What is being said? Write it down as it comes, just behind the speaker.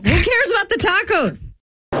truth.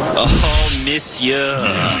 Oh, miss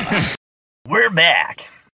ya. We're back.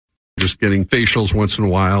 Just getting facials once in a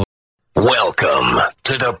while. Welcome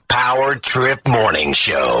to the Power Trip Morning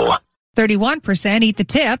Show. 31% eat the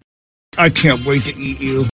tip. I can't wait to eat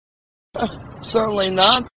you. Certainly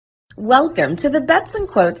not. Welcome to the Bets and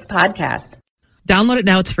Quotes podcast. Download it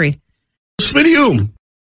now. It's free. This video.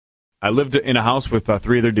 I lived in a house with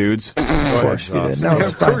three other dudes. Of course you did. No,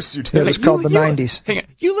 of course you did. It was called the 90s. Hang on.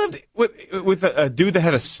 You lived with a dude that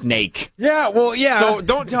had a snake. Yeah, well, yeah. So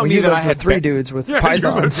don't tell me that I had three dudes with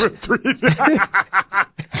pythons. You lived with three.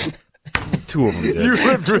 Two of them did. You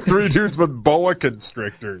lived with three dudes with boa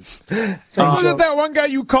constrictors. Wasn't that one guy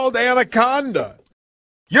you called Anaconda?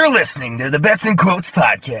 You're listening to the Bets and Quotes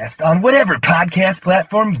podcast on whatever podcast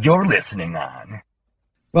platform you're listening on.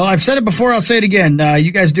 Well, I've said it before. I'll say it again.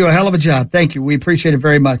 You guys do a hell of a job. Thank you. We appreciate it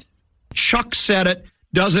very much. Chuck said it.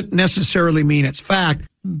 Doesn't necessarily mean it's fact.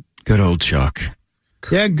 Good old Chuck.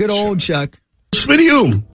 Yeah, good old Chuck. This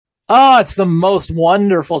video. Oh, it's the most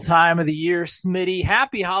wonderful time of the year, Smitty.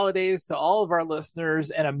 Happy holidays to all of our listeners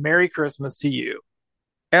and a Merry Christmas to you.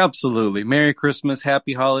 Absolutely. Merry Christmas,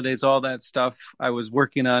 happy holidays, all that stuff. I was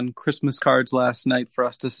working on Christmas cards last night for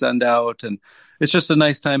us to send out, and it's just a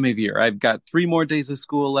nice time of year. I've got 3 more days of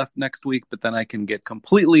school left next week, but then I can get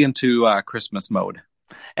completely into Christmas mode.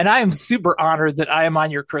 And I am super honored that I am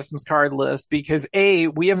on your Christmas card list because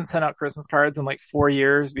we haven't sent out Christmas cards in like 4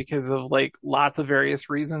 years because of like lots of various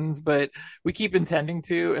reasons, but we keep intending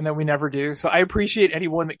to, and then we never do. So I appreciate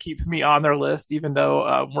anyone that keeps me on their list, even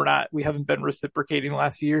though we haven't been reciprocating the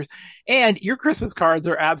last few years. And your Christmas cards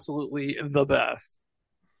are absolutely the best.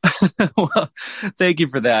 Well, thank you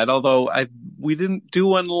for that. Although we didn't do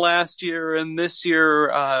one last year, and this year,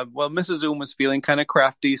 Mrs. Zoom was feeling kind of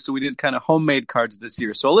crafty, so we did kind of homemade cards this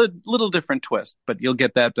year. So a little different twist, but you'll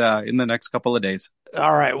get that in the next couple of days.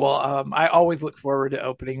 All right. Well, I always look forward to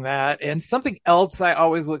opening that. And something else I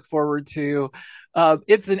always look forward to.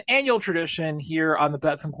 It's an annual tradition here on the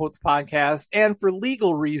Bets and Quotes podcast. And for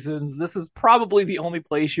legal reasons, this is probably the only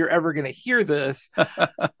place you're ever going to hear this.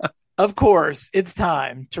 Of course, it's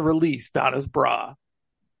time to release Donna's bra.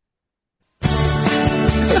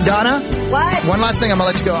 Donna? What? One last thing, I'm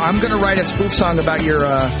going to let you go. I'm going to write a spoof song about your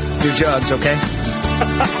jugs, okay?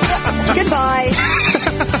 Goodbye.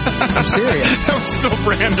 I'm serious. That was so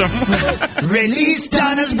random. Release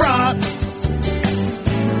Donna's bra.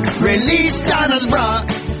 Release Donna's bra.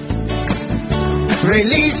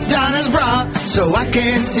 Release Donna's bra so I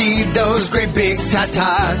can see those great big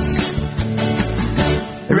tatas.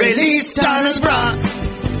 Release Donna's bra.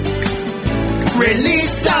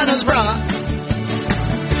 Release Donna's bra.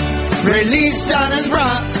 Release Donna's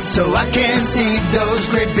bra so I can see those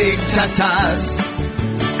great big tatas.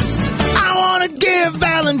 I want to give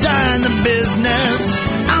Valentine the business.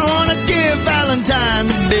 I want to give Valentine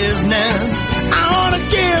the business. I want to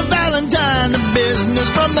give Valentine the business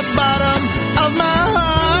from the bottom of my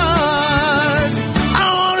heart. I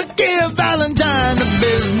want to give Valentine the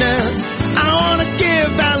business. I want to give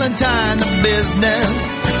Valentine the business.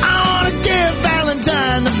 I want to give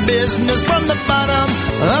Valentine the business from the bottom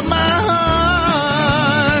of my heart.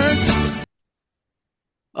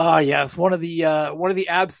 Oh, yes. One of the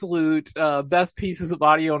absolute best pieces of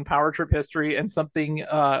audio in Power Trip history, and something,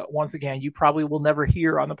 once again, you probably will never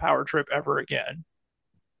hear on the Power Trip ever again.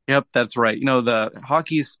 Yep, that's right. You know, the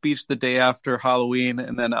hockey speech the day after Halloween,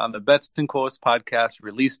 and then on the Bets and Quotes podcast,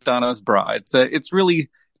 Release Donna's bra. It's really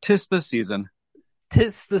 'tis the season.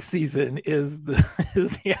 'Tis the season is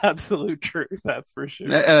the absolute truth. That's for sure.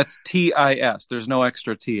 That's TIS. There's no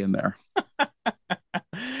extra T in there.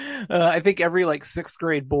 I think every like 6th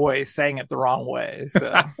grade boy sang it the wrong way.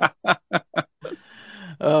 So.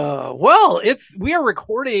 We are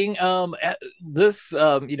recording this.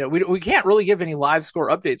 We can't really give any live score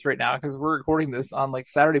updates right now because we're recording this on like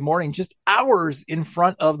Saturday morning, just hours in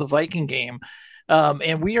front of the Viking game.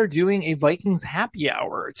 And we are doing a Vikings happy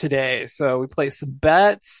hour today. So we play some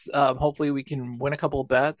bets. Hopefully we can win a couple of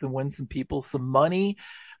bets and win some people some money.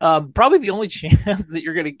 Probably the only chance that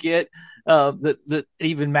you're going to get that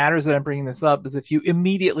even matters that I'm bringing this up is if you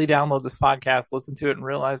immediately download this podcast, listen to it, and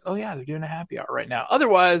realize, oh, yeah, they're doing a happy hour right now.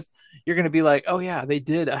 Otherwise, you're going to be like, oh, yeah, they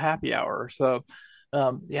did a happy hour. So,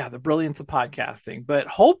 the brilliance of podcasting. But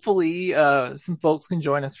hopefully some folks can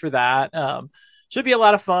join us for that. Should be a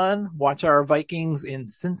lot of fun. Watch our Vikings in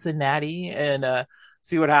Cincinnati and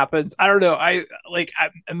see what happens. I don't know.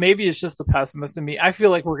 Maybe it's just the pessimist in me. I feel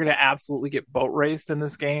like we're going to absolutely get boat raced in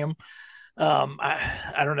this game.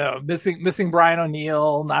 I don't know. Missing Brian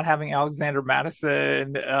O'Neill, not having Alexander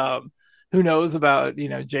Madison. who knows about,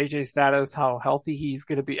 JJ status, how healthy he's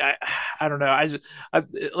going to be. I don't know.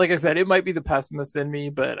 Like I said, it might be the pessimist in me,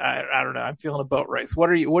 but I don't know. I'm feeling about right. So what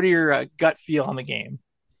are your gut feel on the game?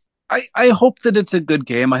 I hope that it's a good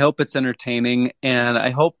game. I hope it's entertaining, and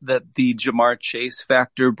I hope that the Jamar Chase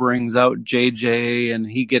factor brings out JJ and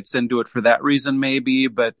he gets into it for that reason, maybe.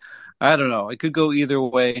 But I don't know. It could go either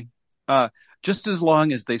way. Just as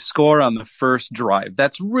long as they score on the first drive,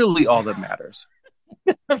 that's really all that matters.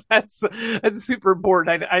 That's super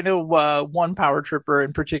important. I know one power tripper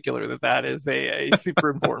in particular that is a super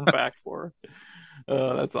important fact for.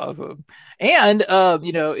 That's awesome. And,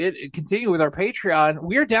 it continuing with our Patreon,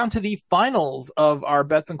 we're down to the finals of our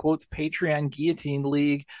Bets and Quotes Patreon Guillotine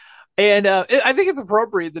League. And I think it's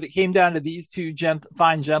appropriate that it came down to these two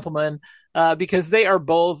fine gentlemen because they are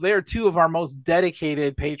two of our most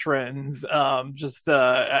dedicated patrons.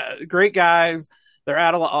 Great guys. They're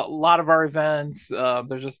at a lot of our events. They're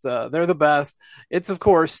the best. It's, of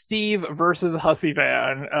course, Steve versus Hussy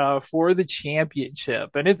Van for the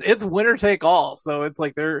championship. And it's winner take all. So it's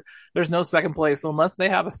like there's no second place. So unless they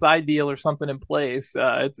have a side deal or something in place,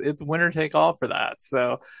 it's winner take all for that.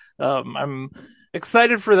 So I'm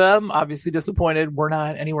excited for them. Obviously disappointed we're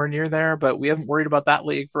not anywhere near there, but we haven't worried about that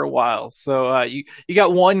league for a while. So you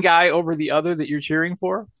got one guy over the other that you're cheering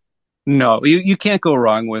for? No, you can't go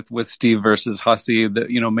wrong with Steve versus Hussy.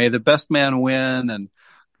 May the best man win. And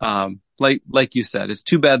like you said, it's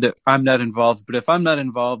too bad that I'm not involved. But if I'm not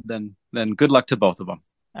involved, then good luck to both of them.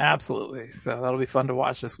 Absolutely. So that'll be fun to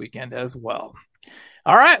watch this weekend as well.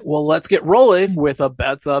 All right. Well, let's get rolling with a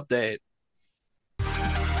bets update.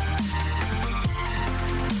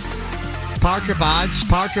 Power trip odds.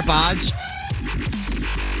 Power trip odds.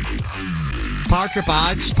 Power trip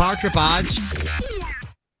odds. Power trip odds.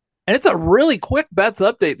 And it's a really quick bets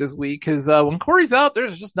update this week because when Corey's out,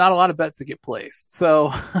 there's just not a lot of bets that get placed. So,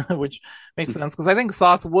 which makes sense because I think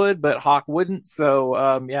Sauce would, but Hawk wouldn't. So,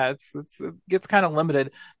 it gets kind of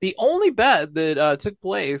limited. The only bet that took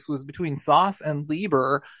place was between Sauce and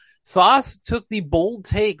Lieber. Sauce took the bold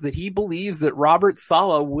take that he believes that Robert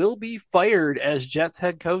Saleh will be fired as Jets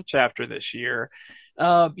head coach after this year.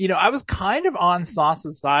 I was kind of on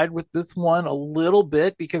Sauce's side with this one a little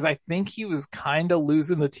bit because I think he was kind of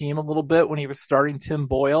losing the team a little bit when he was starting Tim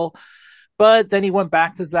Boyle. But then he went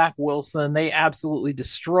back to Zach Wilson. They absolutely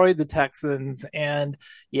destroyed the Texans. And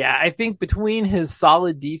yeah, I think between his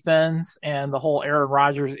solid defense and the whole Aaron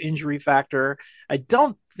Rodgers injury factor, I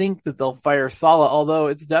don't think that they'll fire Saleh, although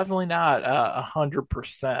it's definitely not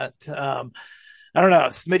 100%. I don't know.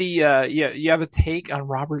 Smitty, you have a take on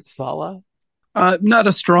Robert Saleh? Not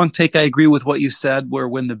a strong take. I agree with what you said, where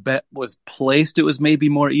when the bet was placed, it was maybe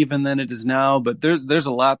more even than it is now. But there's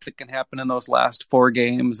a lot that can happen in those last 4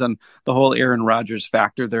 games and the whole Aaron Rodgers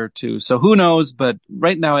factor there too. So who knows? But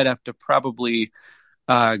right now I'd have to probably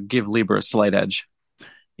give Lieber a slight edge.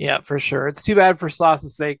 Yeah, for sure. It's too bad for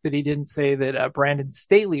Sauce's sake that he didn't say that Brandon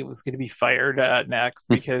Staley was going to be fired next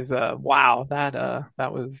because, wow,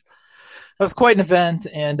 that was quite an event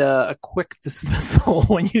and a quick dismissal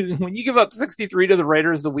when you give up 63 to the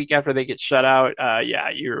Raiders the week after they get shut out.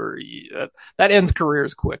 That ends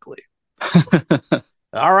careers quickly.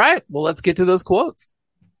 All right, well, let's get to those quotes.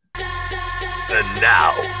 And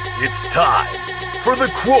now it's time for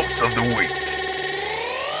the quotes of the week.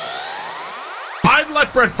 I'd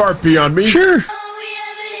let Brett Favre be on me. Sure.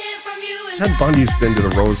 Ted Bundy's been to the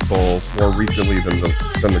Rose Bowl more recently than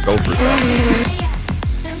the Gophers have.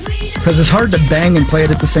 Because it's hard to bang and play it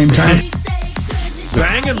at the same time.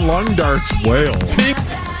 Bang and lung darts wail.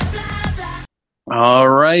 All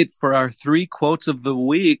right, for our 3 quotes of the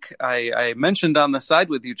week, I mentioned on the side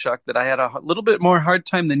with you, Chuck, that I had a little bit more hard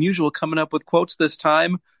time than usual coming up with quotes this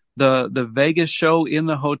time. The Vegas show in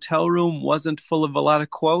the hotel room wasn't full of a lot of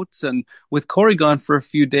quotes, and with Corey gone for a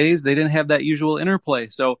few days, they didn't have that usual interplay.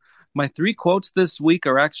 So my 3 quotes this week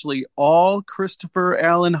are actually all Christopher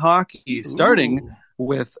Allen hockey, starting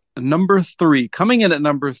with number 3. Coming in at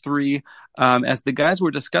number 3, as the guys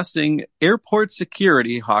were discussing airport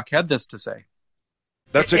security, Hawk had this to say.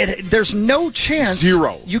 There's no chance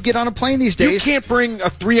you get on a plane these days. You can't bring a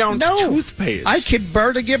 3-ounce toothpaste. I could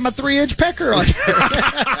barely get my 3-inch pecker on.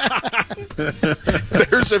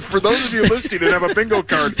 For those of you listening and have a bingo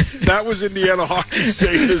card, that was Indiana hockey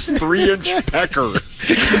saying his 3-inch pecker.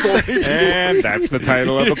 And that's the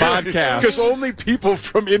title of the podcast. Because only people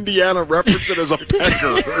from Indiana reference it as a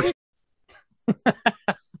pecker.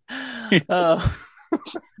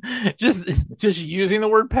 Just using the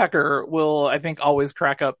word pecker will, I think, always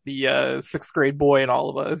crack up the 6th grade boy in all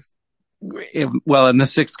of us. Well, and the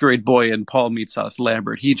sixth grade boy in Paul Meets Us,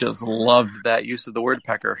 Lambert, he just loved that use of the word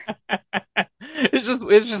pecker. It's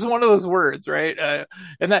just one of those words, right?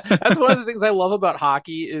 And that's one of the things I love about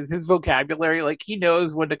hockey is his vocabulary. Like he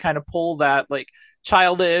knows when to kind of pull that like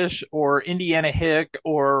childish or Indiana hick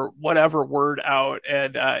or whatever word out,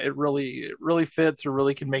 and it really fits or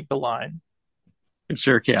really can make the line. It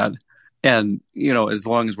sure can. And as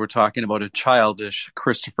long as we're talking about a childish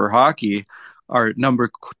Christopher Hockey, our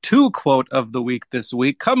number 2 quote of the week this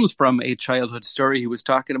week comes from a childhood story. He was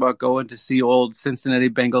talking about going to see old Cincinnati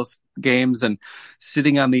Bengals games and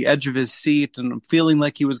sitting on the edge of his seat and feeling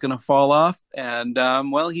like he was going to fall off. And,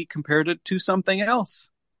 he compared it to something else.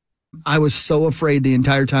 I was so afraid the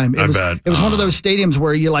entire time. It was one of those stadiums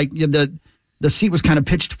where the seat was kind of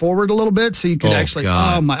pitched forward a little bit so you could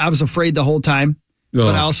I was afraid the whole time.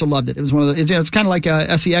 But I also loved it. It was one of the. It's kind of like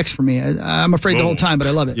a SEX for me. I'm afraid the whole time, but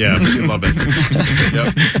I love it. Yeah, you love it.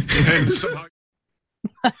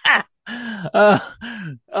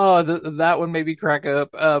 That one made me crack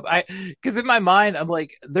up. Because in my mind, I'm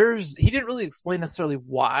like, he didn't really explain necessarily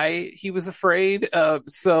why he was afraid.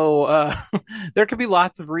 So there could be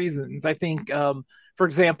lots of reasons. I think, for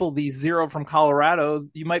example, the Zero from Colorado,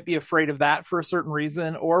 you might be afraid of that for a certain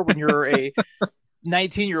reason, or when you're a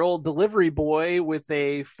 19-year-old delivery boy with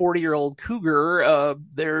a 40-year-old cougar,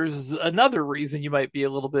 there's another reason you might be a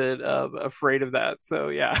little bit afraid of that. So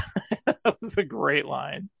yeah, that was a great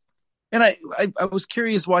line. And I was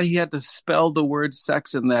curious why he had to spell the word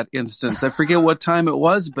sex in that instance. I forget what time it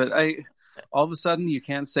was, but all of a sudden you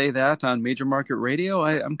can't say that on major market radio.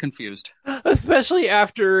 I'm confused. Especially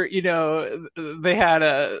after, they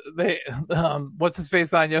had what's his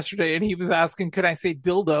face on yesterday, and he was asking, could I say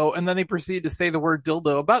dildo? And then they proceeded to say the word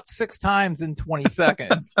dildo about 6 times in 20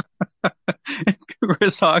 seconds.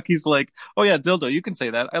 Chris Hockey's like, oh yeah, dildo. You can say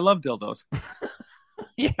that. I love dildos.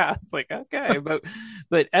 Yeah, it's like, okay, but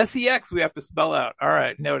SEX we have to spell out. All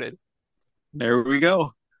right, noted. There we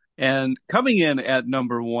go. And coming in at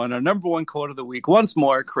number 1, our number 1 quote of the week, once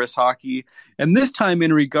more, Chris Hockey. And this time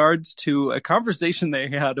in regards to a conversation they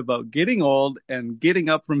had about getting old and getting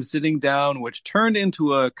up from sitting down, which turned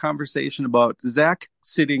into a conversation about Zach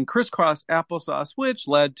sitting crisscross applesauce, which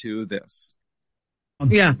led to this.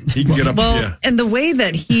 Yeah. He can get up. Well, and the way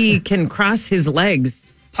that he can cross his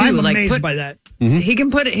legs, too. I'm amazed by that. He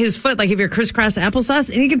can put his foot, like if you're crisscross applesauce,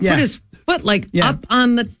 and he can put his foot up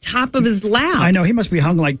on the top of his lap. I know. He must be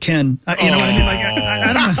hung like Ken. You know what I mean?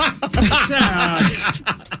 I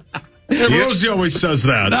don't know. Rosie always says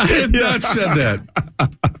that. I have not said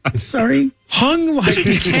that. Sorry? Hung like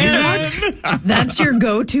Ken? That's your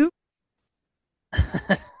go-to?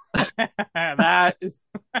 That is...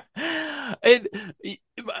 I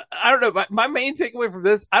don't know. My main takeaway from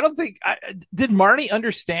this, I don't think... did Marnie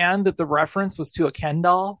understand that the reference was to a Ken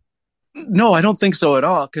doll? No, I don't think so at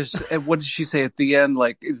all. Because what did she say at the end?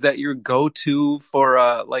 Like, is that your go-to for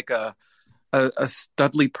a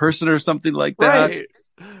studly person or something like that? Right.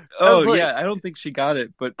 Oh, yeah. I don't think she got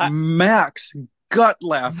it. But Max gut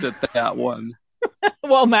laughed at that one.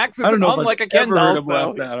 Well, Max is hung like a Ken doll.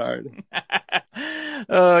 Laugh that hard.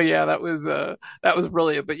 Oh yeah, that was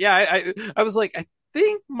brilliant. But yeah, I was like, I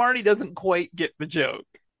think Marty doesn't quite get the joke.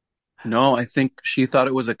 No, I think she thought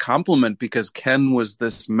it was a compliment because Ken was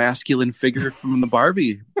this masculine figure from the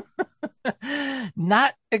Barbie.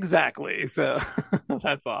 Not exactly. So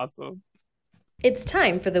that's awesome. It's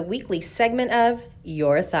time for the weekly segment of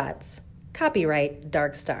Your Thoughts. Copyright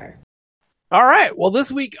Dark Star. All right. Well,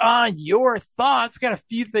 this week on Your Thoughts, got a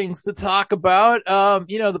few things to talk about.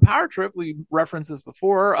 The Power Trip, we referenced this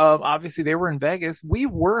before. Obviously, they were in Vegas. We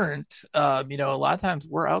weren't. A lot of times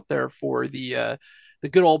we're out there for the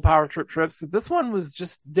good old Power Trip trips. This one was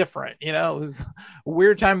just different. It was a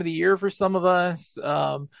weird time of the year for some of us.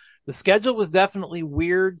 The schedule was definitely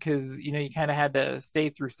weird because, you kind of had to stay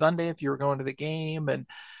through Sunday if you were going to the game. And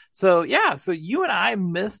so you and I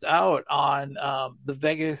missed out on the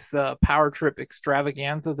Vegas Power Trip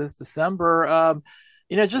extravaganza this December.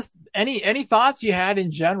 Just any thoughts you had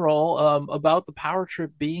in general about the Power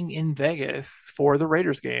Trip being in Vegas for the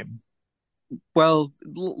Raiders game? Well,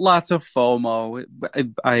 lots of FOMO.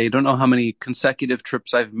 I don't know how many consecutive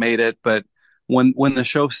trips I've made it, but when the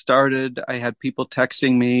show started, I had people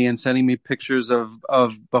texting me and sending me pictures of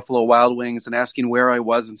Buffalo Wild Wings and asking where I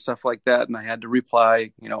was and stuff like that. And I had to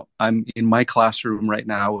reply, I'm in my classroom right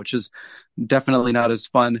now, which is definitely not as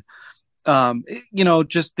fun.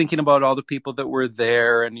 Just thinking about all the people that were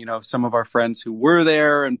there and, some of our friends who were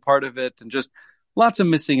there and part of it and just lots of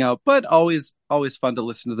missing out, but always fun to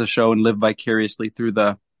listen to the show and live vicariously through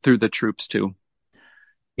the troops too.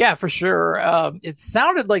 Yeah, for sure. It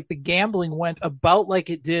sounded like the gambling went about like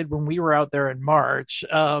it did when we were out there in March.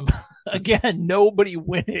 Again, nobody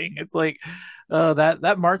winning. It's like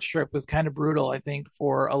that March trip was kind of brutal, I think,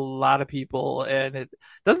 for a lot of people, and it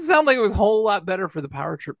doesn't sound like it was a whole lot better for the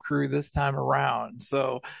Power Trip crew this time around.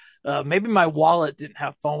 So maybe my wallet didn't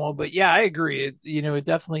have FOMO, but yeah, I agree. It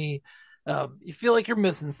definitely you feel like you're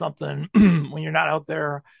missing something when you're not out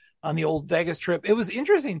there on the old Vegas trip. It was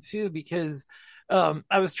interesting too because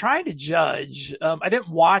I was trying to judge. I didn't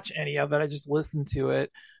watch any of it. I just listened to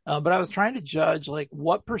it. But I was trying to judge like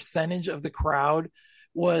what percentage of the crowd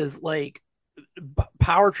was like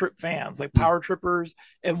Power Trip fans, like Power Trippers,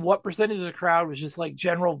 and what percentage of the crowd was just like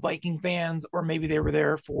general Viking fans, or maybe they were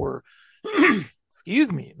there for,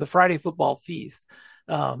 excuse me, the Friday football feast.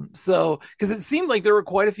 So, because it seemed like there were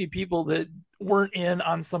quite a few people that weren't in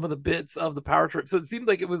on some of the bits of the Power Trip. So it seemed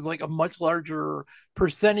like it was like a much larger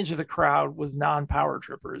percentage of the crowd was non-Power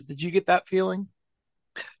Trippers. Did you get that feeling?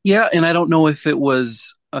 Yeah, and I don't know if it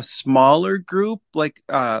was a smaller group, like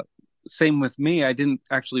same with me. I didn't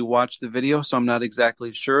actually watch the video, so I'm not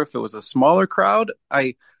exactly sure if it was a smaller crowd.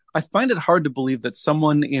 I find it hard to believe that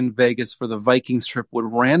someone in Vegas for the Vikings trip would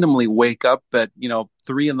randomly wake up at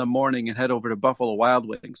 3 a.m. and head over to Buffalo Wild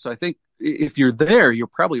Wings. So I think if you're there, you're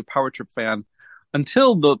probably a Power Trip fan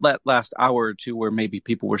until the last hour or two, where maybe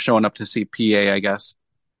people were showing up to see PA, I guess.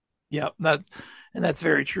 Yeah, that's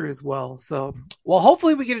very true as well. So, well,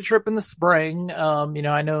 hopefully we get a trip in the spring.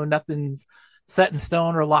 I know nothing's set in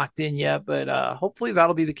stone or locked in yet, but hopefully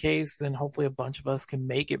that'll be the case, and hopefully a bunch of us can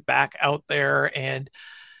make it back out there and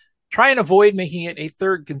try and avoid making it a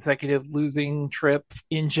third consecutive losing trip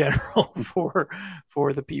in general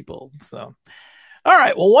for the people. So, all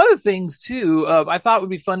right. Well, one of the things too, I thought would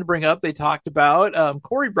be fun to bring up. They talked about,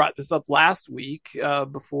 Corey brought this up last week,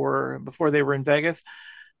 before they were in Vegas.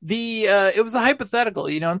 It was a hypothetical,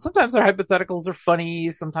 and sometimes our hypotheticals are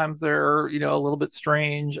funny. Sometimes they're, a little bit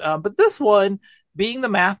strange. But this one, being the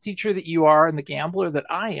math teacher that you are and the gambler that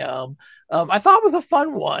I am, I thought was a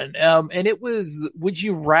fun one. And it was, would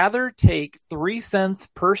you rather take 3 cents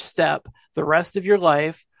per step the rest of your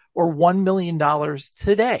life or $1 million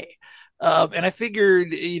today? And I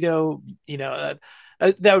figured, that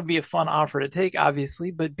would be a fun offer to take,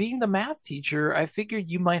 obviously, but being the math teacher, I figured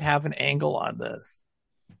you might have an angle on this.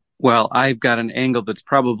 Well, I've got an angle that's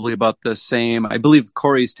probably about the same. I believe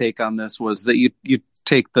Corey's take on this was that you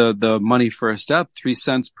take the money for a step, 3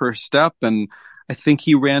 cents per step. And I think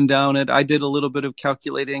he ran down it. I did a little bit of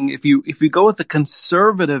calculating. If you go with the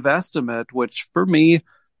conservative estimate, which for me,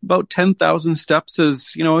 about 10,000 steps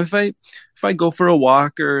is, if I go for a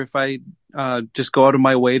walk, or if I just go out of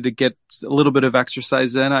my way to get a little bit of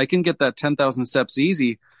exercise in, I can get that 10,000 steps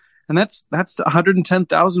easy. And that's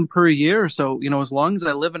 110,000 per year. So, as long as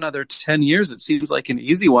I live another 10 years, it seems like an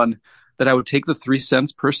easy one that I would take the 3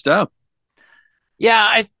 cents per step. Yeah,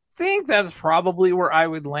 I think that's probably where I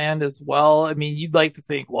would land as well. I mean, you'd like to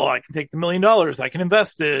think, well, I can take the $1 million, I can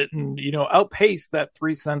invest it and, outpace that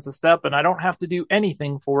 3 cents a step, and I don't have to do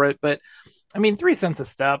anything for it. But I mean, 3 cents a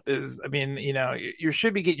step is, you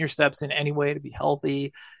should be getting your steps in anyway to be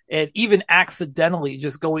healthy. And even accidentally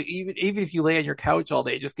just going, even if you lay on your couch all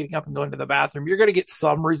day, just getting up and going to the bathroom, you're going to get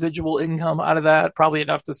some residual income out of that, probably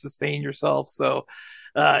enough to sustain yourself. So,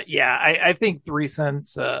 I think 3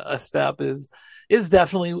 cents a step is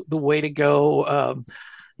definitely the way to go.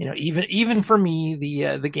 Even for me,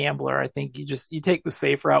 the gambler, I think you take the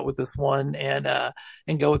safe route with this one and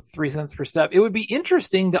go with 3 cents per step. It would be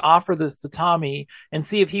interesting to offer this to Tommy and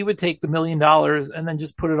see if he would take the $1 million and then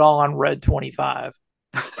just put it all on red 25.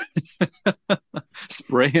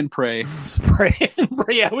 Spray and pray.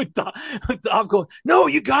 Yeah, with Dom going, no,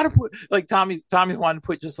 you gotta put, like, Tommy's wanting to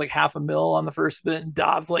put just like $500,000 on the first bit, and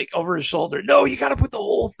Dobbs like over his shoulder, no, you gotta put the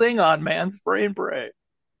whole thing on, man. Spray and pray.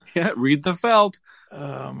 Yeah, read the felt.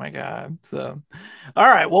 Oh my God. So, all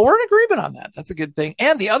right. Well, we're in agreement on that. That's a good thing.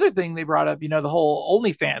 And the other thing they brought up, the whole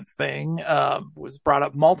OnlyFans thing, was brought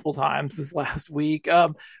up multiple times this last week.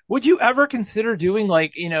 Would you ever consider doing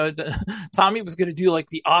like, Tommy was going to do like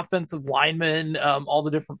the offensive lineman, all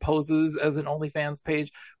the different poses as an OnlyFans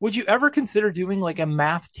page. Would you ever consider doing like a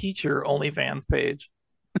math teacher OnlyFans page?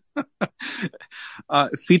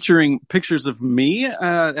 Featuring pictures of me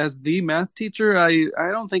as the math teacher, I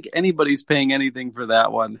don't think anybody's paying anything for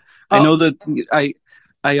that one. Oh. I know that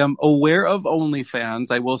I am aware of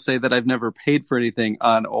OnlyFans. I will say that I've never paid for anything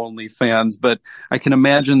on OnlyFans, but I can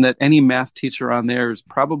imagine that any math teacher on there is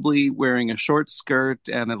probably wearing a short skirt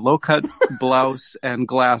and a low-cut blouse and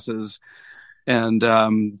glasses. and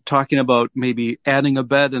talking about maybe adding a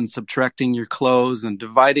bed and subtracting your clothes and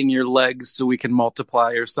dividing your legs so we can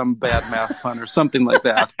multiply, or some bad math pun or something like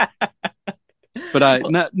that.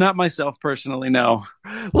 But not myself personally, no.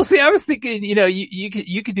 Well, see, I was thinking, you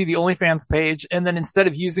could do the OnlyFans page, and then instead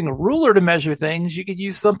of using a ruler to measure things, you could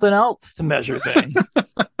use something else to measure things.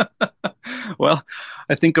 Well,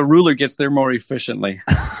 I think a ruler gets there more efficiently.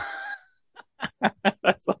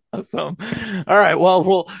 That's awesome. All right. Well,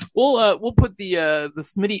 we'll put the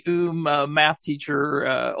Smitty math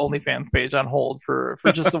teacher OnlyFans page on hold for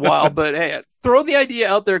just a while. But hey, throw the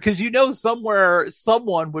idea out there, because somewhere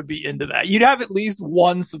someone would be into that. You'd have at least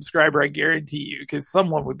one subscriber, I guarantee you, because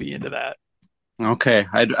someone would be into that. Okay.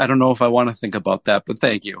 I don't know if I want to think about that, but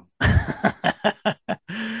thank you.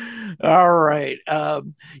 All right.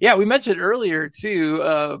 We mentioned earlier too,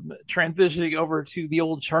 transitioning over to the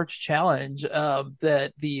old Charts Challenge,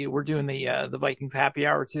 that we're doing the Vikings happy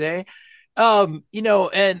hour today. And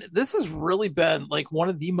this has really been like one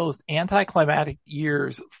of the most anticlimactic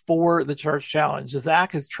years for the Charts Challenge.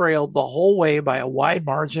 Zach has trailed the whole way by a wide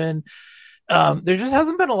margin. There just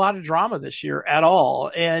hasn't been a lot of drama this year at all.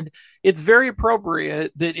 And it's very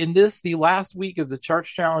appropriate that in the last week of the Charts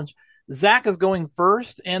Challenge, Zach is going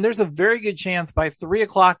first, and there's a very good chance by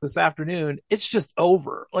 3:00 this afternoon, it's just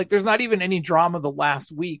over. Like, there's not even any drama the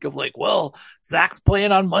last week of like, well, Zach's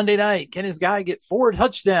playing on Monday night. Can his guy get 4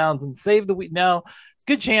 touchdowns and save the week? No,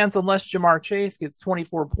 good chance, unless Jamar Chase gets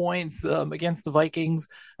 24 points against the Vikings.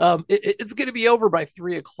 It's going to be over by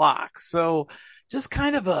 3:00. So just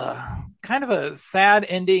kind of a sad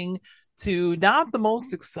ending to not the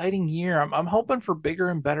most exciting year. I'm hoping for bigger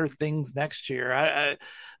and better things next year. I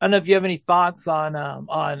don't know if you have any thoughts on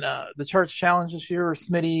the Charts Challenge this year, or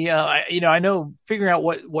Smitty. I know figuring out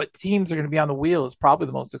what teams are going to be on the wheel is probably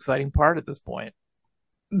the most exciting part at this point.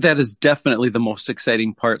 That is definitely the most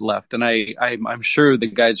exciting part left, and I'm sure the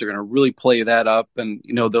guys are going to really play that up. And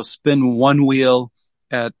they'll spin one wheel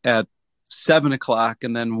at 7:00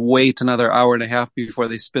 and then wait another hour and a half before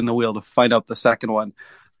they spin the wheel to find out the second one.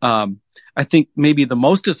 I think maybe the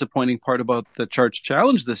most disappointing part about the Charts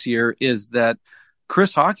Challenge this year is that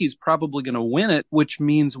Chris Hockey's probably going to win it, which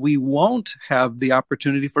means we won't have the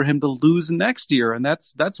opportunity for him to lose next year. And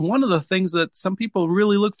that's one of the things that some people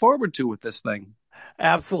really look forward to with this thing.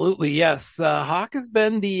 Absolutely. Yes. Hawk has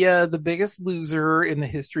been the biggest loser in the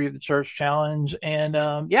history of the Charts Challenge. And,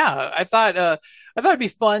 I thought it'd be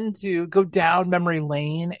fun to go down memory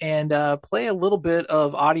lane and, play a little bit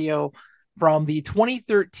of audio from the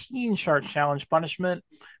 2013 Charts Challenge punishment,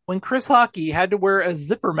 when Chris Hockey had to wear a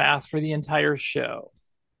zipper mask for the entire show.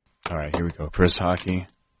 All right, here we go. Chris Hockey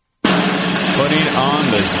putting on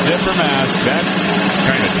the zipper mask. That's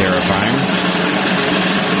kind of terrifying.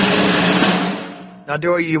 Now,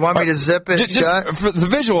 do you want me to zip it shut? For the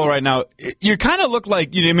visual right now, you kind of look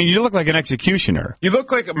like, you look like an executioner. You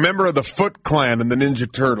look like a member of the Foot Clan and the Ninja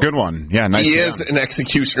Turtles. Good one. Yeah, nice. He is an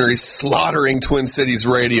executioner. He's slaughtering Twin Cities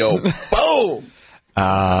radio. Boom!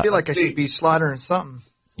 I feel like I should be slaughtering something.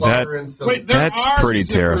 That's pretty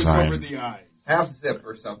terrifying. Over the eyes. Half zip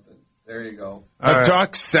or something. There you go.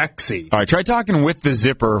 Duck sexy. All right, try talking with the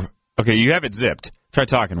zipper. Okay, you have it zipped. Try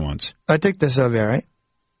talking once. I think this will be all right.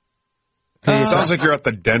 Sounds like you're at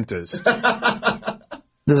the dentist.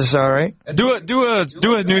 This is all right. Do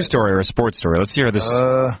a news story or a sports story. Let's hear this.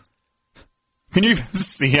 Can you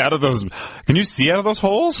see out of those? Can you see out of those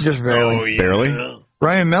holes? Just barely. Oh, yeah. Barely.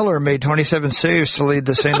 Ryan Miller made 27 saves to lead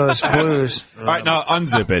the St. Louis Blues. All right, now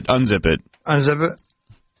unzip it. Unzip it. Unzip it.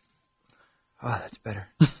 Oh, that's better.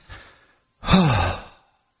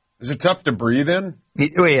 Is it tough to breathe in?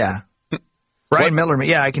 Oh, yeah. Ryan Miller.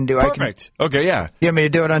 Yeah, I can do it. Perfect. Okay, yeah. You want me to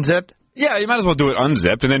do it unzipped? Yeah, you might as well do it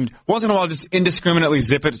unzipped, and then once in a while just indiscriminately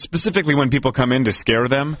zip it, specifically when people come in to scare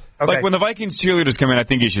them. Okay. Like when the Vikings cheerleaders come in, I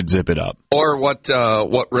think you should zip it up. Or what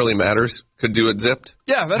really matters, could do it zipped.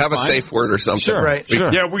 Yeah, that's Have fine. a safe word or something. Sure, right.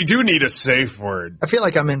 Sure. Yeah, we do need a safe word. I feel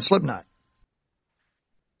like I'm in Slipknot.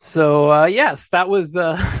 So, yes, that was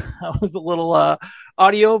a little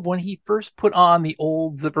audio of when he first put on the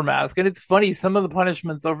old zipper mask. And it's funny, some of the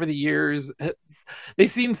punishments over the years, they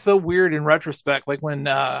seem so weird in retrospect, like when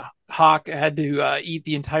Hawk had to eat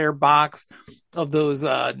the entire box of those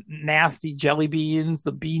nasty jelly beans,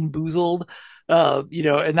 the Bean Boozled,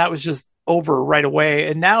 and that was just over right away.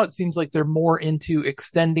 And now it seems like they're more into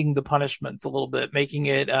extending the punishments a little bit, making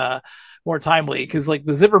it more timely, because like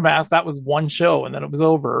the zipper mask, that was one show and then it was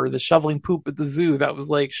over. Or the shoveling poop at the zoo, that was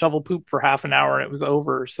like shovel poop for half an hour and it was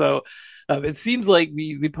over. So it seems like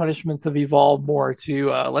the punishments have evolved more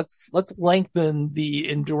to let's lengthen the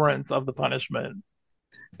endurance of the punishment.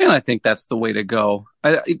 And I think that's the way to go.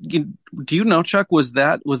 Do you know, Chuck, was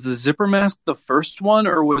the zipper mask the first one,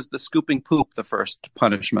 or was the scooping poop the first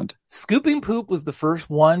punishment? Scooping poop was the first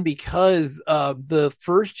one because the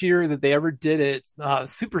first year that they ever did it,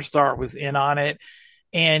 Superstar was in on it.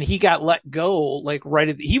 And he got let go, like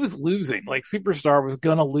he was losing, like Superstar was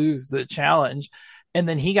going to lose the challenge. And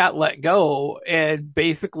then he got let go. And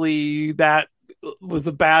basically that was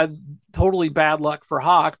totally bad luck for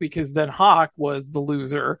Hawk, because then Hawk was the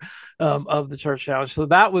loser of the church challenge. So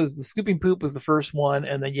that was the scooping poop was the first one.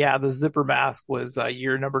 And then, the zipper mask was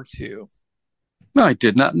year number 2. No, I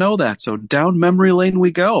did not know that. So down memory lane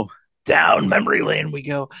we go. Down memory lane we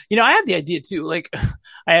go. I had the idea too. Like,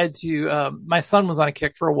 I had to, my son was on a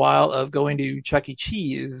kick for a while of going to Chuck E.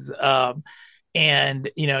 Cheese. And,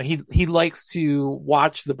 he likes to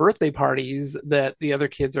watch the birthday parties that the other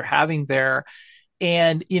kids are having there.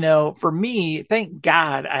 And, for me, thank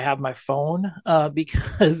God I have my phone,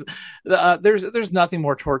 because there's nothing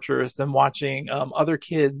more torturous than watching other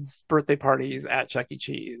kids' birthday parties at Chuck E.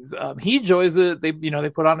 Cheese. He enjoys it. They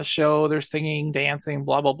put on a show, they're singing, dancing,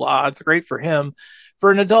 blah, blah, blah. It's great for him.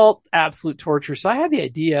 For an adult, absolute torture. So I had the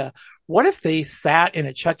idea, what if they sat in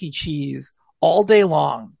a Chuck E. Cheese all day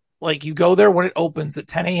long? Like, you go there when it opens at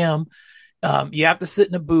 10 a.m., you have to sit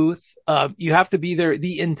in a booth. You have to be there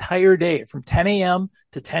the entire day from 10 a.m.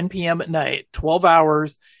 to 10 p.m. at night, 12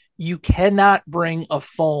 hours. You cannot bring a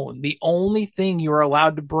phone. The only thing you are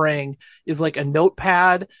allowed to bring is like a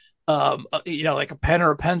notepad, like a pen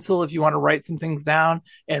or a pencil if you want to write some things down,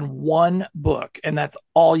 and one book. And that's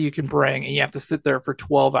all you can bring. And you have to sit there for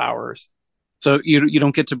 12 hours. So you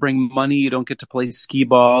don't get to bring money, you don't get to play skee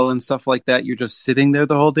ball and stuff like that. You're just sitting there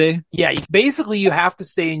the whole day. Yeah, basically you have to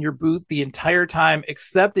stay in your booth the entire time,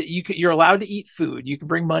 except that you're allowed to eat food. You can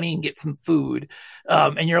bring money and get some food,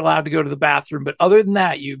 and you're allowed to go to the bathroom. But other than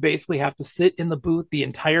that, you basically have to sit in the booth the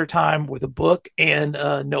entire time with a book and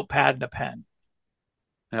a notepad and a pen.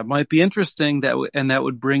 That might be interesting. That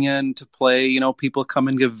would bring into play, people come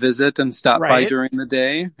and give visit and stop by during the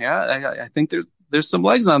day. Yeah, I think there's some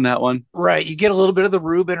legs on that one. Right. You get a little bit of the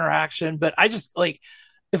Rube interaction, but I just like,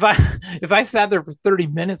 if I sat there for 30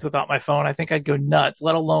 minutes without my phone, I think I'd go nuts,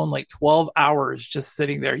 let alone like 12 hours just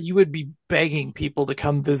sitting there. You would be begging people to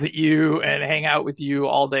come visit you and hang out with you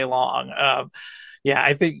all day long.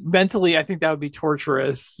 I think mentally, that would be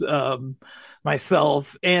torturous,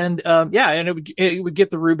 myself. And, and it would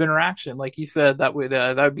get the Rube interaction. Like you said, that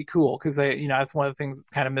would be cool. Cause that's one of the things that's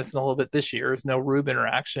kind of missing a little bit this year is no Rube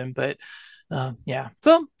interaction, but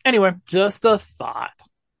so anyway, just a thought.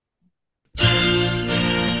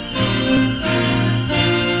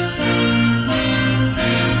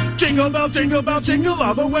 Jingle bell, jingle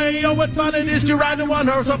all the way. Oh, what fun it is to ride in one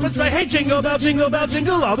horse open sleigh. Hey, jingle bell,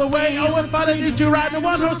 jingle all the way. Oh, what fun it is to ride in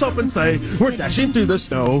one horse open sleigh. We're dashing through the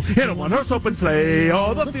snow in a one horse open sleigh.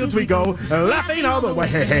 All the fields we go, laughing all the way.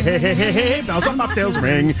 Hey, hey, hey, hey, hey, hey. Bells on bobtails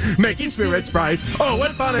ring, making spirits bright. Oh,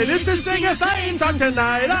 what fun it is to sing a sleighing song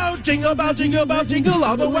tonight. Oh, jingle jingle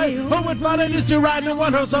all the way. Oh, what fun it is to ride in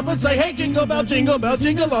one horse open sleigh. Hey, jingle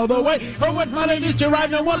jingle all the way. Oh, what fun it is to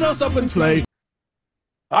ride in one horse open sleigh.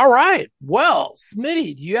 All right. Well,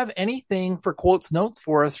 Smitty, do you have anything for quotes notes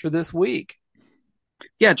for us for this week?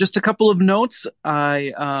 Yeah, just a couple of notes.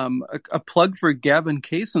 A plug for Gavin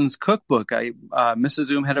Kayson's cookbook. Mrs.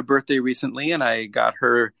 Zoom had a birthday recently, and I got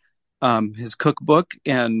her his cookbook,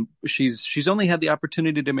 and she's only had the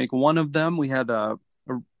opportunity to make one of them. We had a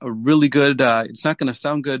really good. It's not going to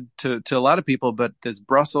sound good to a lot of people, but this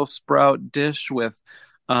Brussels sprout dish with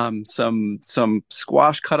some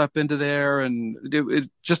squash cut up into there, and it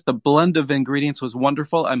just the blend of ingredients was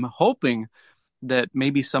wonderful. I'm hoping that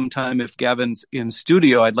maybe sometime if Gavin's in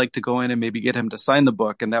studio, I'd like to go in and maybe get him to sign the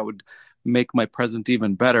book, and that would make my present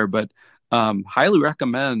even better. But highly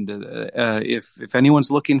recommend if anyone's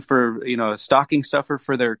looking for a stocking stuffer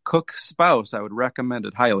for their cook spouse, I would recommend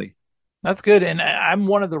it highly. That's good, and I'm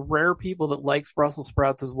one of the rare people that likes Brussels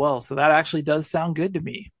sprouts as well, so that actually does sound good to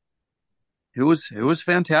me. It was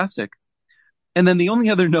fantastic. And then the only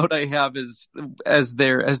other note I have is as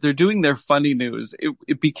they're doing their funny news,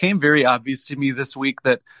 it became very obvious to me this week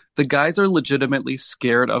that the guys are legitimately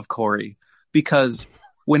scared of Corey, because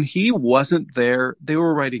when he wasn't there, they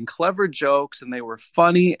were writing clever jokes and they were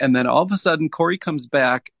funny. And then all of a sudden Corey comes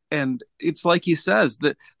back, and it's like he says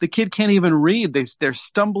that the kid can't even read. They're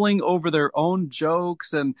stumbling over their own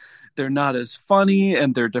jokes, and they're not as funny,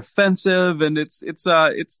 and they're defensive, and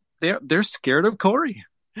they're scared of Corey.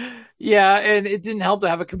 Yeah, and it didn't help to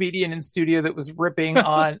have a comedian in studio that was ripping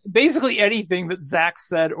on basically anything that Zach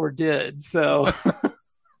said or did. So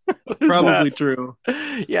Probably true.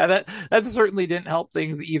 Yeah, that certainly didn't help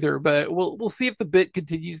things either, but we'll see if the bit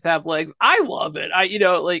continues to have legs. I love it.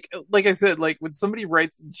 Like I said, like when somebody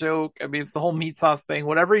writes a joke, I mean, it's the whole meat sauce thing.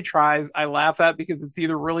 Whatever he tries, I laugh at because it's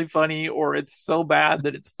either really funny or it's so bad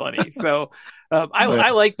that it's funny. So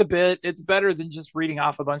I like the bit. It's better than just reading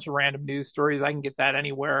off a bunch of random news stories. I can get that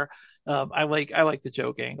anywhere. I like the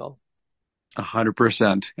joke angle.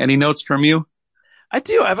 100%. Any notes from you? I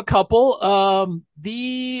do. I have a couple.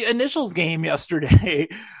 The initials game yesterday.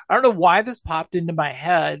 I don't know why this popped into my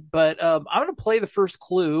head, but I'm going to play the first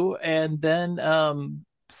clue and then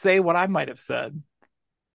say what I might have said.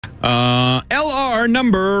 LR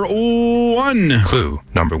number 1. Clue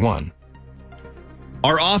number 1.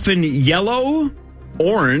 Are often yellow,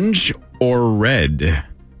 orange, or red.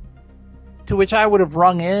 To which I would have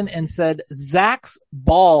rung in and said, Zach's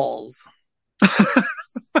balls.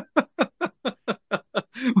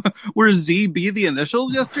 Were ZB the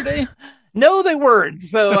initials yesterday? No, they weren't.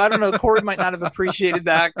 So I don't know. Corey might not have appreciated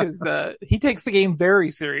that because he takes the game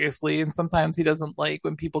very seriously, and sometimes he doesn't like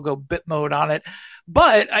when people go bit mode on it.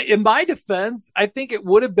 But in my defense, I think it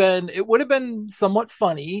would have been somewhat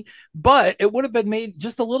funny, but it would have been made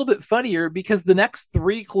just a little bit funnier because the next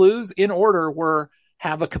 3 clues in order were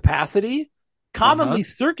have a capacity, commonly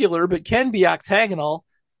circular but can be octagonal,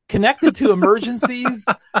 connected to emergencies,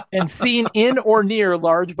 and seen in or near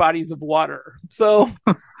large bodies of water. So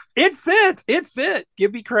it fit.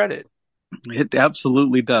 Give me credit. It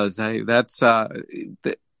absolutely does. That's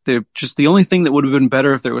just the only thing that would have been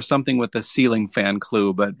better if there was something with the ceiling fan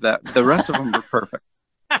clue, but the rest of them were perfect.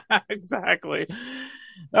 Exactly.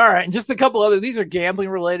 All right. And just a couple other, these are gambling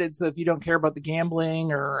related. So if you don't care about the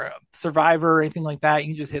gambling or Survivor or anything like that, you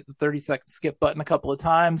can just hit the 30-second skip button a couple of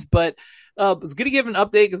times. But I was going to give an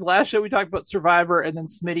update because last show we talked about Survivor, and then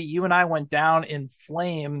Smitty, you and I went down in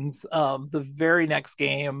flames the very next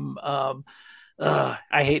game. I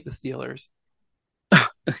hate the Steelers.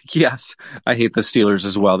 Yes, I hate the Steelers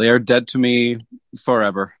as well. They are dead to me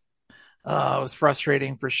forever. It was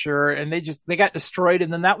frustrating for sure. And they got destroyed.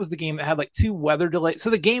 And then that was the game that had like 2 weather delays.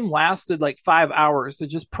 So the game lasted like 5 hours. So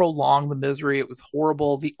just prolonged the misery. It was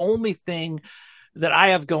horrible. The only thing that I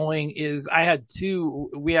have going is I had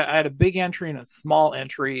a big entry and a small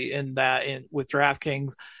entry with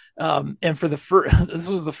DraftKings. And for this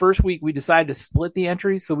was the first week we decided to split the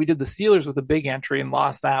entries. So we did the Steelers with a big entry and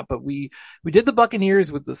lost that, but we did the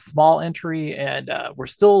Buccaneers with the small entry, and we're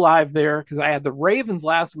still alive there because I had the Ravens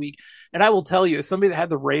last week. And I will tell you, as somebody that had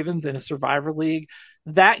the Ravens in a Survivor League,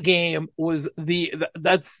 that game was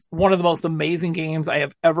that's one of the most amazing games I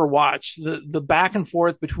have ever watched. The back and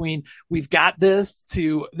forth between we've got this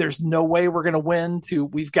to there's no way we're going to win to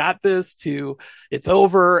we've got this to it's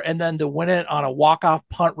over, and then to win it on a walk-off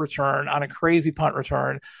punt return, on a crazy punt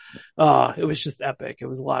return. It was just epic. It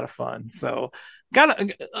was a lot of fun. So got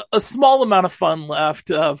a small amount of fun left,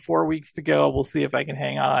 4 weeks to go. We'll see if I can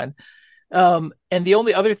hang on. And the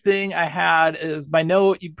only other thing I had is my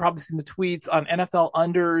note. You've probably seen the tweets on NFL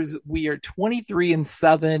unders. We are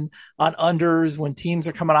 23-7 on unders when teams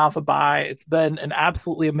are coming off a bye. It's been an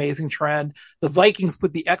absolutely amazing trend. The Vikings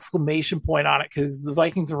put the exclamation point on it because the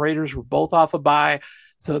Vikings and Raiders were both off a bye.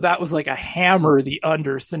 So that was like a hammer the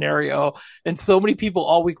under scenario. And so many people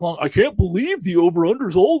all week long, I can't believe the over under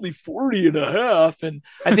is only 40.5. And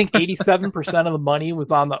I think 87% of the money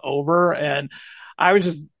was on the over. And I was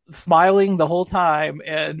just smiling the whole time.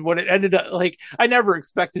 And when it ended up, like, I never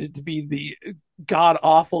expected it to be the god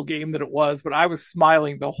awful game that it was, but I was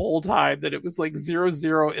smiling the whole time that it was like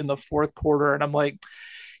 0-0 in the fourth quarter. And I'm like,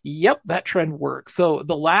 yep, that trend works. So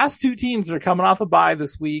the last 2 teams that are coming off a bye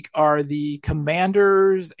this week are the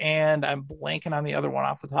Commanders, and I'm blanking on the other one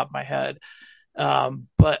off the top of my head.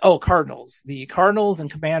 Cardinals. The Cardinals and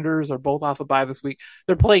Commanders are both off a bye this week.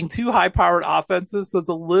 They're playing 2 high-powered offenses, so it's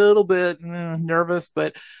a little bit nervous,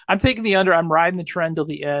 but I'm taking the under. I'm riding the trend till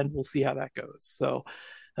the end. We'll see how that goes. So,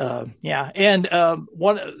 yeah. And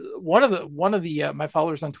one of the my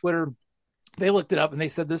followers on Twitter, they looked it up and they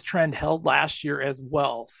said this trend held last year as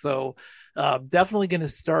well. So definitely going to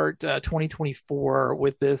start 2024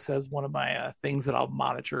 with this as one of my things that I'll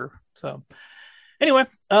monitor. So anyway,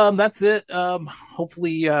 that's it.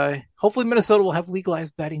 Hopefully Minnesota will have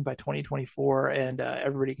legalized betting by 2024 and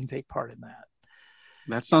everybody can take part in that.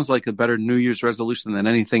 That sounds like a better New Year's resolution than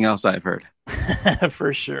anything else I've heard.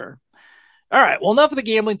 For sure. All right. Well, enough of the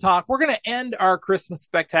gambling talk. We're going to end our Christmas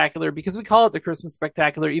Spectacular because we call it the Christmas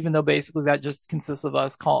Spectacular, even though basically that just consists of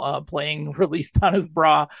us playing Release Donna's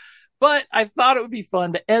Bra. But I thought it would be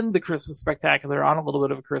fun to end the Christmas Spectacular on a little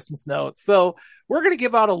bit of a Christmas note. So we're going to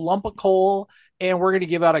give out a lump of coal and we're going to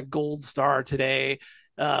give out a gold star today.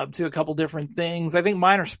 to a couple different things. I think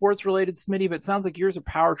mine are sports related, Smitty, but it sounds like yours are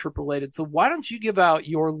power trip related. So why don't you give out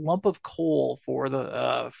your lump of coal for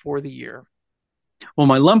the year? Well,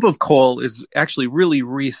 my lump of coal is actually really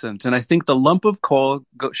recent, and I think the lump of coal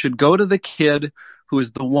should go to the kid who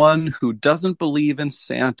is the one who doesn't believe in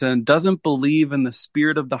Santa and doesn't believe in the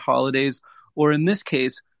spirit of the holidays, or in this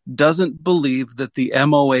case, doesn't believe that the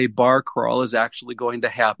MOA bar crawl is actually going to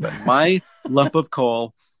happen. My lump of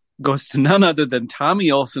coal goes to none other than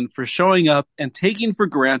Tommy Olson for showing up and taking for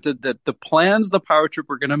granted that the plans the Power Trip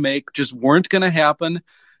were going to make just weren't going to happen.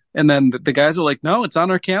 And then the guys are like, no, it's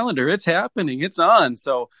on our calendar. It's happening. It's on.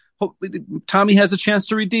 So Tommy has a chance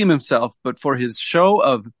to redeem himself. But for his show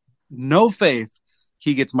of no faith,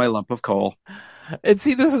 he gets my lump of coal. And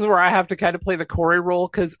see, this is where I have to kind of play the Corey role,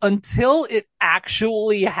 because until it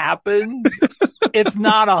actually happens, it's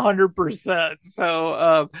not 100%.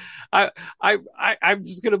 So I'm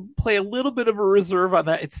just going to play a little bit of a reserve on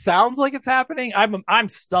that. It sounds like it's happening. I'm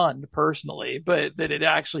stunned personally, but that it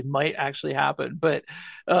actually might actually happen. But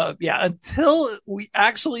until we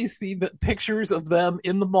actually see the pictures of them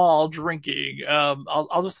in the mall drinking,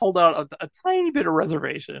 I'll just hold out a tiny bit of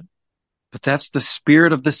reservation. But that's the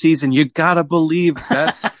spirit of the season. You gotta believe.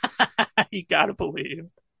 That's you gotta believe.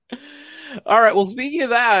 All right. Well, speaking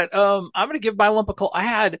of that, I'm going to give my lump of coal. I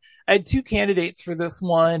had two candidates for this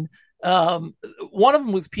one. One of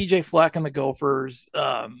them was PJ Fleck and the Gophers.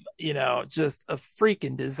 Just a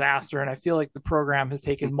freaking disaster. And I feel like the program has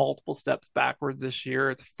taken multiple steps backwards this year.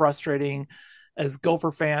 It's frustrating as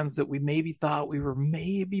Gopher fans that we maybe thought we were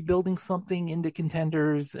maybe building something into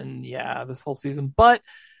contenders, and this whole season. But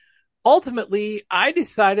ultimately, I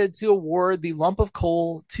decided to award the lump of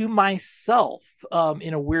coal to myself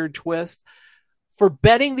in a weird twist for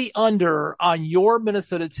betting the under on your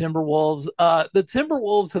Minnesota Timberwolves. The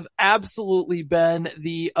Timberwolves have absolutely been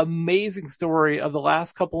the amazing story of the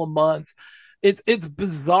last couple of months. It's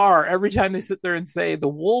bizarre every time they sit there and say the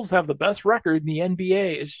Wolves have the best record in the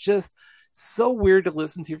NBA. It's just so weird to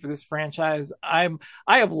listen to for this franchise. I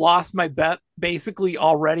have lost my bet basically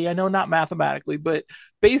already. I know not mathematically, but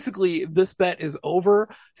basically this bet is over.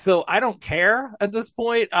 So I don't care at this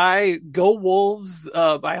point. I go Wolves.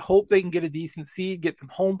 I hope they can get a decent seed, get some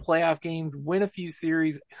home playoff games, win a few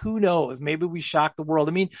series. Who knows? Maybe we shock the world.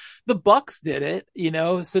 I mean, the Bucks did it,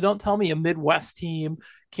 so don't tell me a Midwest team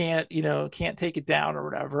can't take it down or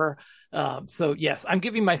whatever. So yes, I'm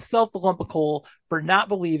giving myself the lump of coal for not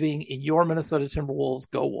believing in your Minnesota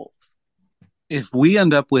Timberwolves. Go Wolves. If we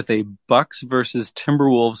end up with a Bucks versus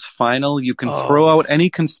Timberwolves final, you can throw out any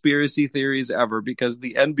conspiracy theories ever, because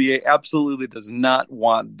the NBA absolutely does not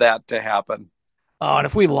want that to happen. Oh, and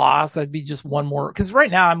if we lost, I'd be just one more, because right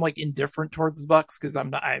now I'm like indifferent towards the Bucks because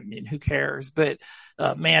who cares? But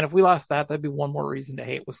man, if we lost that'd be one more reason to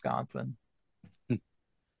hate Wisconsin.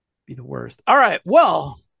 Be the worst. All right.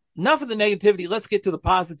 Well, enough of the negativity. Let's get to the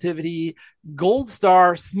positivity. Gold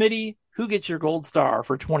star, Smitty, who gets your gold star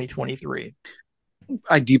for 2023?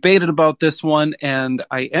 I debated about this one, and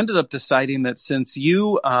I ended up deciding that since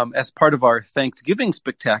you, as part of our Thanksgiving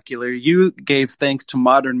spectacular, you gave thanks to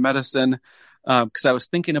modern medicine, because I was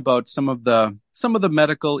thinking about some of the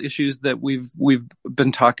medical issues that we've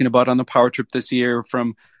been talking about on the Power Trip this year,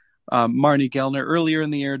 from Marnie Gellner earlier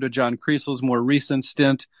in the year to John Creasel's more recent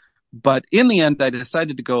stint. But in the end, I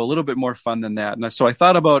decided to go a little bit more fun than that. And so I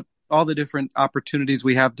thought about all the different opportunities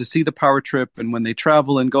we have to see the Power Trip and when they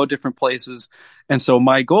travel and go different places. And so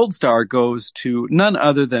my gold star goes to none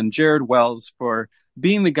other than Jared Wells for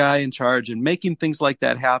being the guy in charge and making things like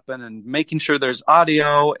that happen and making sure there's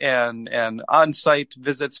audio and on-site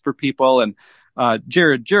visits for people. And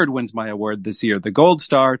Jared wins my award this year. The gold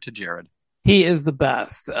star to Jared. He is the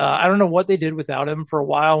best. I don't know what they did without him for a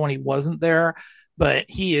while when he wasn't there, but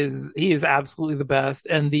he is absolutely the best.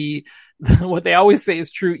 And what they always say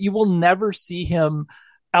is true. You will never see him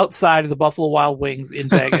outside of the Buffalo Wild Wings in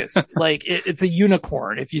Vegas. Like it's a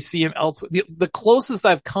unicorn if you see him elsewhere. The closest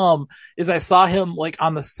I've come is I saw him like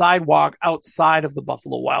on the sidewalk outside of the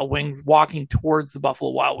Buffalo Wild Wings, walking towards the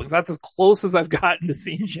Buffalo Wild Wings. That's as close as I've gotten to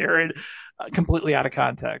seeing Jared completely out of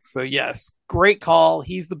context. So yes, great call.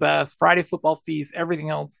 He's the best. Friday Football Feast, everything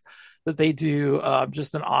else that they do.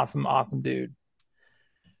 Just an awesome, awesome dude.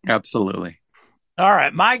 Absolutely. All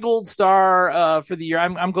right. My gold star for the year,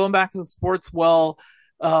 I'm going back to the sports well.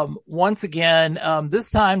 Once again, this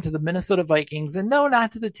time to the Minnesota Vikings, and no,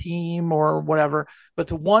 not to the team or whatever, but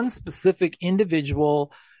to one specific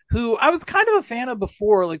individual who I was kind of a fan of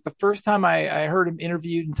before, like the first time I heard him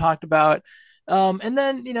interviewed and talked about, and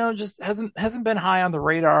then, just hasn't been high on the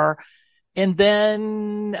radar. And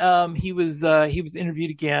then he was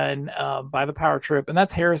interviewed again by the Power Trip, and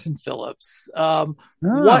that's Harrison Phillips.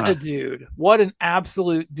 What a dude! What an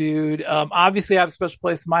absolute dude! Obviously, I have a special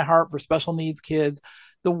place in my heart for special needs kids.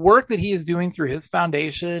 The work that he is doing through his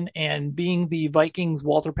foundation and being the Vikings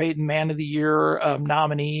Walter Payton Man of the Year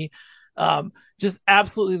nominee, just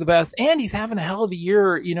absolutely the best. And he's having a hell of a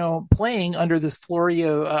year, playing under this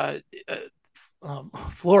Florio's on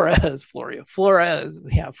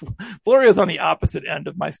the opposite end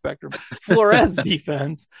of my spectrum. Flores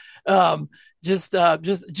defense. Just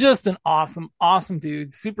an awesome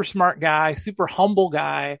dude, super smart guy, super humble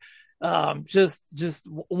guy. Just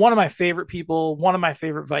one of my favorite people, one of my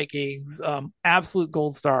favorite Vikings, absolute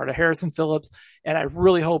gold star to Harrison Phillips. And I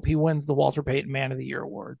really hope he wins the Walter Payton Man of the Year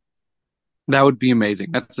award. That would be amazing.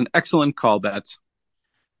 That's an excellent call, Betts.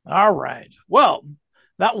 All right. Well,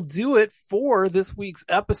 that will do it for this week's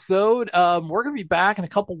episode. We're going to be back in a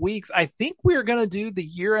couple weeks. I think we're going to do the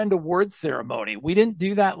year-end awards ceremony. We didn't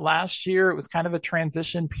do that last year. It was kind of a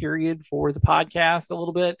transition period for the podcast a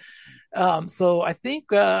little bit. So I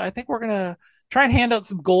think we're going to try and hand out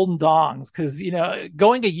some golden dongs because,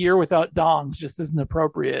 going a year without dongs just isn't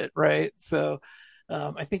appropriate, right? So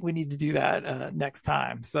I think we need to do that next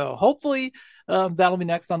time. So hopefully that'll be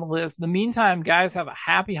next on the list. In the meantime, guys, have a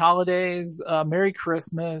happy holidays, Merry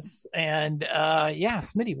Christmas, and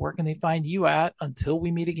Smitty, where can they find you at until we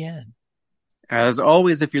meet again? As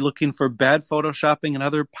always, if you're looking for bad photoshopping and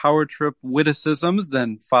other Power Trip witticisms,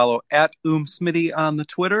 then follow at Smitty on the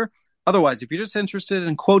Twitter. Otherwise, if you're just interested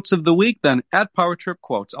in quotes of the week, then at Power Trip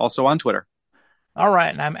Quotes, also on Twitter. All right.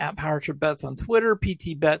 And I'm at Power Trip Bets on Twitter,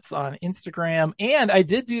 PT Bets on Instagram. And I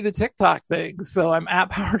did do the TikTok thing. So I'm at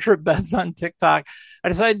Power Trip Bets on TikTok. I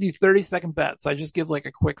decided to do 30-second bets. So I just give like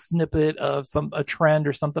a quick snippet of a trend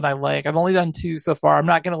or something I like. I've only done 2 so far. I'm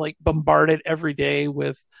not going to like bombard it every day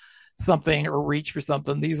with something or reach for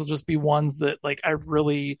something. These will just be ones that like I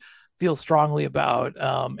really feel strongly about.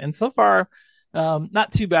 And so far,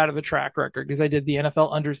 not too bad of a track record because I did the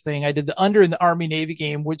NFL unders thing. I did the under in the Army Navy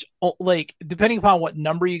game, which like depending upon what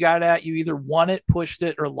number you got at, you either won it, pushed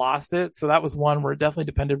it, or lost it. So that was one where it definitely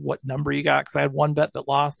depended what number you got because I had one bet that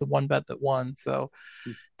lost and one bet that won. So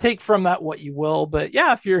take from that what you will. But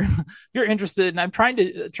yeah, if you're interested, and I'm trying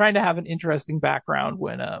to have an interesting background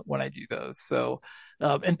when I do those. So.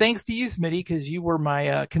 And thanks to you, Smitty, because you were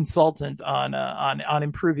my consultant on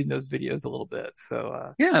improving those videos a little bit.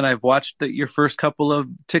 So yeah, and I've watched your first couple of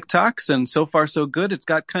TikToks, and so far so good. It's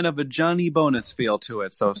got kind of a Johnny Bonus feel to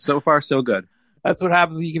it. So far so good. That's what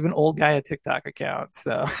happens when you give an old guy a TikTok account.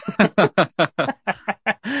 So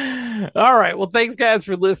all right. Well, thanks guys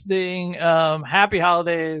for listening. Happy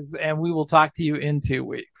holidays, and we will talk to you in 2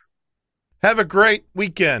 weeks. Have a great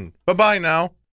weekend. Bye-bye now.